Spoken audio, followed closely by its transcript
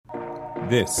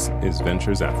This is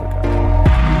Ventures Africa.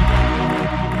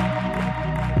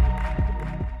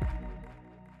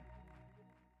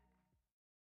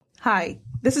 Hi,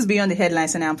 this is Beyond the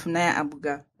Headlines and I'm Funaya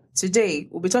Abuga. Today,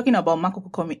 we'll be talking about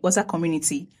Makoko Water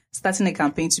Community starting a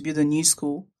campaign to build a new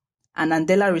school and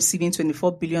Andela receiving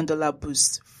 $24 billion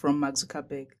boost from Mark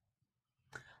Zuckerberg.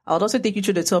 I'll also take you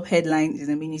through the top headlines in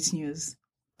the minute news.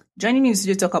 Joining me in the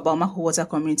studio to talk about Makoko Water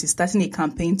Community starting a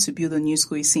campaign to build a new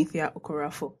school is Cynthia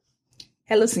Okorafo.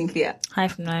 Hello, Cynthia. Hi,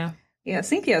 Funaya. Yeah,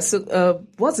 Cynthia, so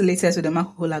what's the latest with the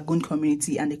Makoko Lagoon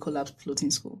community and the collapsed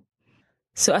floating school?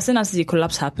 So as soon as the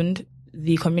collapse happened,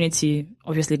 the community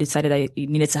obviously decided that it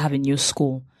needed to have a new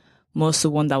school, more so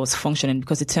one that was functioning,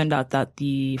 because it turned out that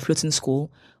the floating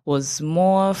school was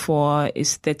more for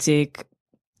aesthetic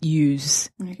use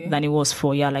than it was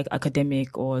for, like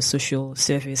academic or social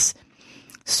service.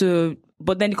 So,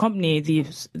 but then the company, the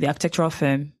architectural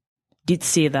firm, did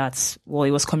say that, well,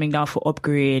 it was coming down for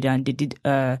upgrade and they did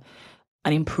an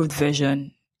improved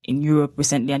version in Europe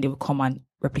recently and they will come and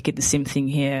replicate the same thing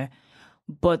here.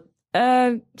 But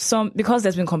because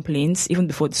there's been complaints even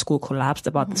before the school collapsed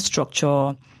about the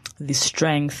structure, the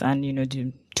strength, and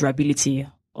the durability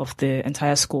of the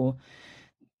entire school,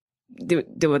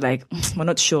 they were like, we're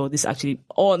not sure this actually.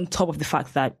 On top of the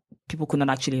fact that people could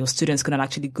not actually, or students could not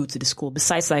actually go to the school.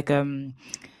 Besides,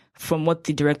 from what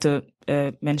the director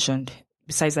mentioned,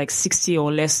 besides 60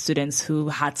 or less students who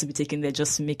had to be taken there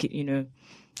just to make it,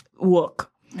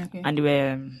 work, and they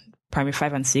were primary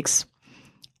 5 and 6.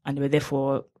 And they were there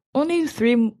for only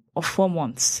 3 or 4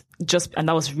 months, and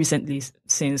that was recently,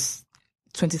 since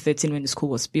 2013 when the school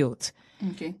was built.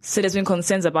 Okay. So there's been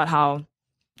concerns about how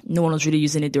no one was really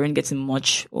using it. They weren't getting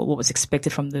much or what was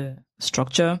expected from the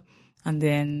structure. And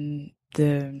then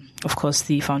of course,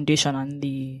 the foundation and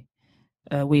the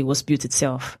way it was built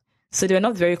itself. So they were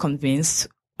not very convinced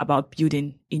about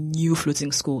building a new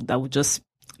floating school that would just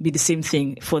be the same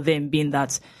thing for them, being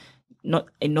that not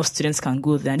enough students can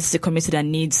go there. And this is a community that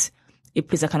needs a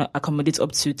place that can accommodate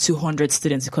up to 200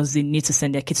 students because they need to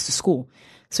send their kids to school.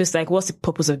 So it's like, what's the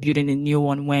purpose of building a new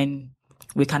one when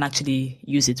we can actually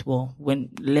use it? Well, when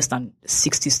less than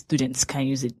 60 students can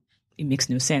use it, it makes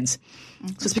no sense.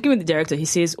 Mm-hmm. So speaking with the director, he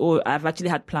says, I've actually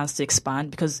had plans to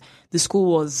expand because the school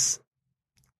was,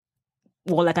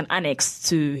 like an annex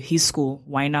to his school,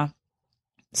 Weiner.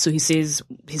 So he says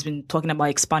he's been talking about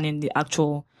expanding the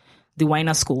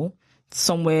Weiner school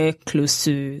somewhere close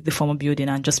to the former building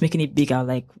and just making it bigger,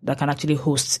 that can actually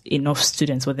host enough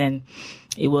students. But then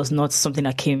it was not something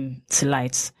that came to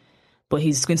light. But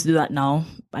he's going to do that now.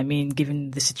 I mean,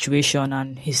 given the situation,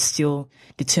 and he's still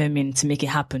determined to make it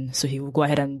happen. So he will go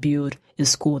ahead and build a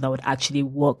school that would actually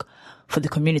work for the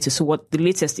community. So what the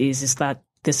latest is that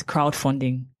there's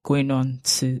crowdfunding going on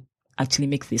to actually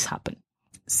make this happen.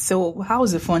 So how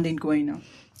is the funding going on?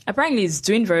 Apparently it's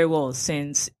doing very well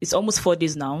since it's almost 4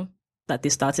 days now that they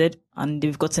started, and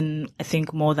they've gotten, I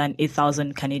think, more than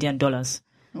 8,000 Canadian dollars,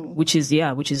 which is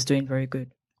doing very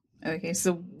good. Okay,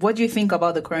 so what do you think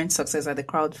about the current success that the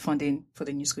crowdfunding for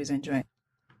the new school is enjoying?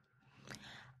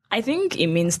 I think it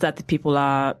means that the people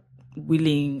are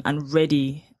willing and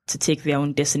ready to take their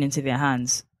own destiny into their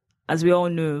hands. As we all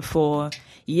know, for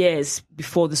years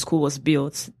before the school was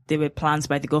built, there were plans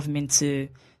by the government to,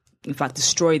 in fact,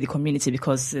 destroy the community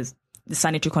because the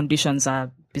sanitary conditions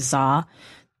are bizarre.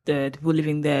 The people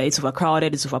living there, it's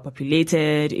overcrowded, it's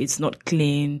overpopulated, it's not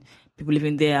clean. People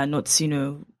living there are not,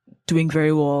 doing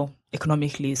very well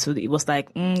economically. So it was like,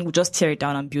 we'll just tear it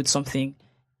down and build something,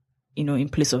 in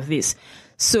place of this.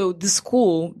 So the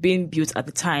school being built at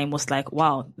the time was like,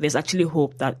 wow, there's actually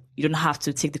hope that you don't have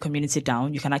to take the community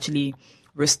down. You can actually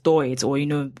restore it or,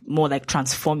 more like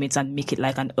transform it and make it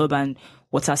like an urban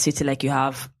water city like you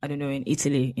have, I don't know, in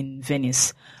Italy, in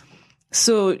Venice.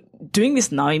 So doing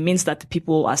this now, it means that the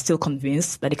people are still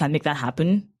convinced that they can make that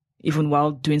happen, even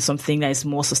while doing something that is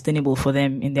more sustainable for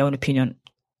them, in their own opinion,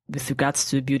 with regards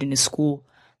to building a school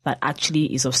that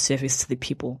actually is of service to the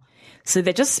people. So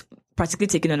they're just practically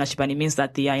taking ownership, and it means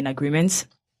that they are in agreement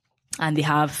and they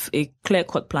have a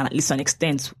clear-cut plan, at least to an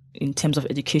extent, in terms of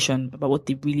education, about what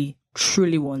they really,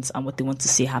 truly want and what they want to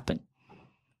see happen.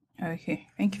 Okay.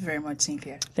 Thank you very much,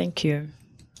 Cynthia. Thank you.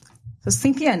 So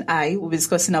Cynthia and I will be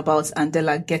discussing about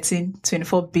Andela getting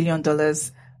 $24 billion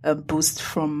boost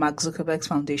from Mark Zuckerberg's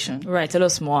foundation. Right. Tell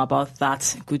us more about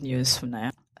that good news,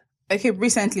 Funaya. Okay.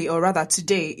 Recently, or rather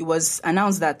today, it was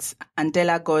announced that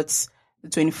Andela got the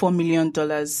 $24 million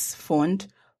fund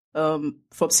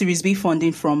from Series B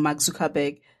funding from Mark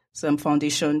Zuckerberg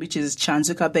Foundation, which is Chan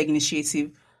Zuckerberg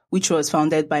Initiative, which was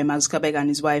founded by Mark Zuckerberg and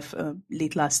his wife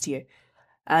late last year.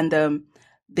 And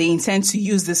they intend to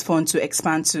use this fund to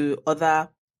expand to other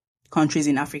countries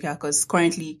in Africa, because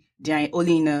currently they are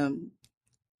only in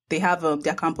they have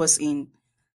their campus in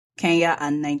Kenya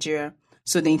and Nigeria.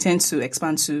 So they intend to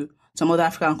expand to some other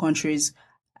African countries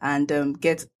and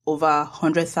get over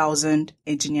 100,000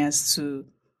 engineers to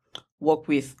work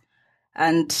with.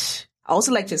 And I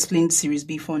also like to explain Series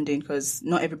B funding, because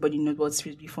not everybody knows what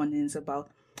Series B funding is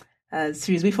about.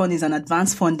 Series B funding is an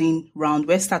advanced funding round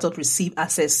where startups receive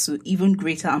access to even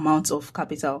greater amounts of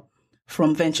capital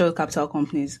from venture capital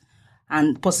companies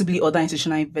and possibly other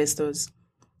institutional investors.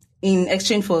 In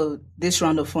exchange for this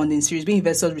round of funding, Series B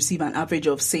investors receive an average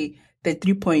of, say,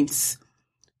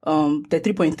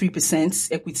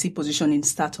 33.3% equity position in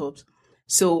startups.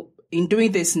 So in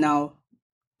doing this now,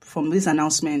 from this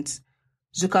announcement,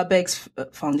 Zuckerberg's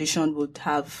foundation would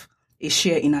have a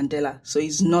share in Andela. So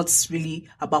it's not really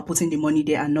about putting the money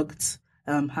there and not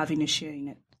having a share in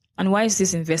it. And why is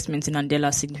this investment in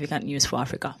Andela significant news for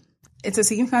Africa? It's a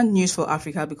significant news for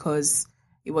Africa because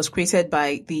the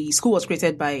school was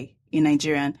created by a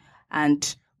Nigerian,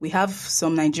 and we have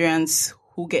some Nigerians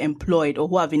who get employed, or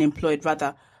who have been employed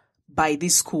rather, by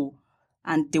this school,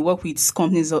 and they work with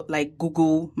companies like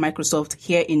Google, Microsoft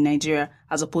here in Nigeria,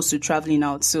 as opposed to traveling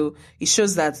out. So it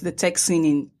shows that the tech scene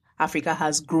in Africa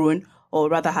has grown, or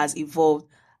rather has evolved.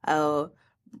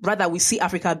 Rather, we see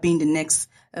Africa being the next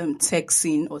tech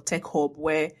scene or tech hub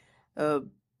where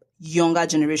younger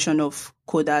generation of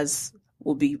coders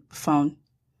will be found.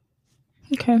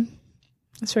 Okay.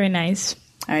 That's very nice.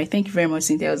 All right. Thank you very much,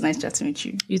 Cynthia. It was nice chatting with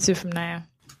you. You too, from Naya.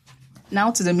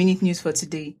 Now to the minute news for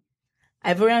today.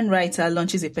 Ivorian writer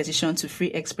launches a petition to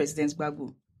free ex-president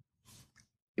Gbagbo.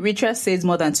 Eritrea says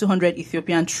more than 200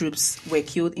 Ethiopian troops were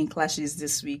killed in clashes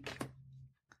this week.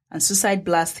 And suicide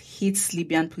blast hits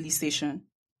Libyan police station.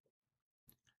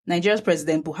 Nigeria's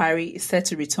President Buhari is set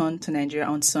to return to Nigeria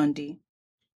on Sunday.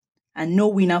 And no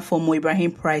winner for Mo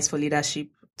Ibrahim Prize for Leadership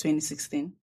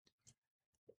 2016.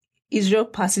 Israel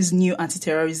passes new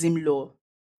anti-terrorism law.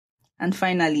 And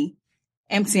finally,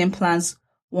 MTN plans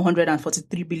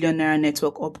 143 billion naira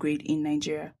network upgrade in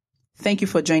Nigeria. Thank you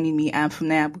for joining me. I am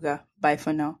Funaya Abuga. Bye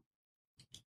for now.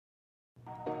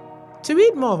 To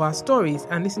read more of our stories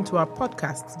and listen to our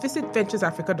podcasts, visit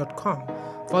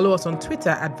venturesafrica.com. Follow us on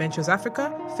Twitter at Ventures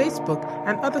Africa, Facebook,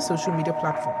 and other social media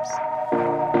platforms.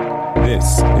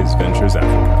 This is Ventures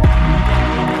Africa.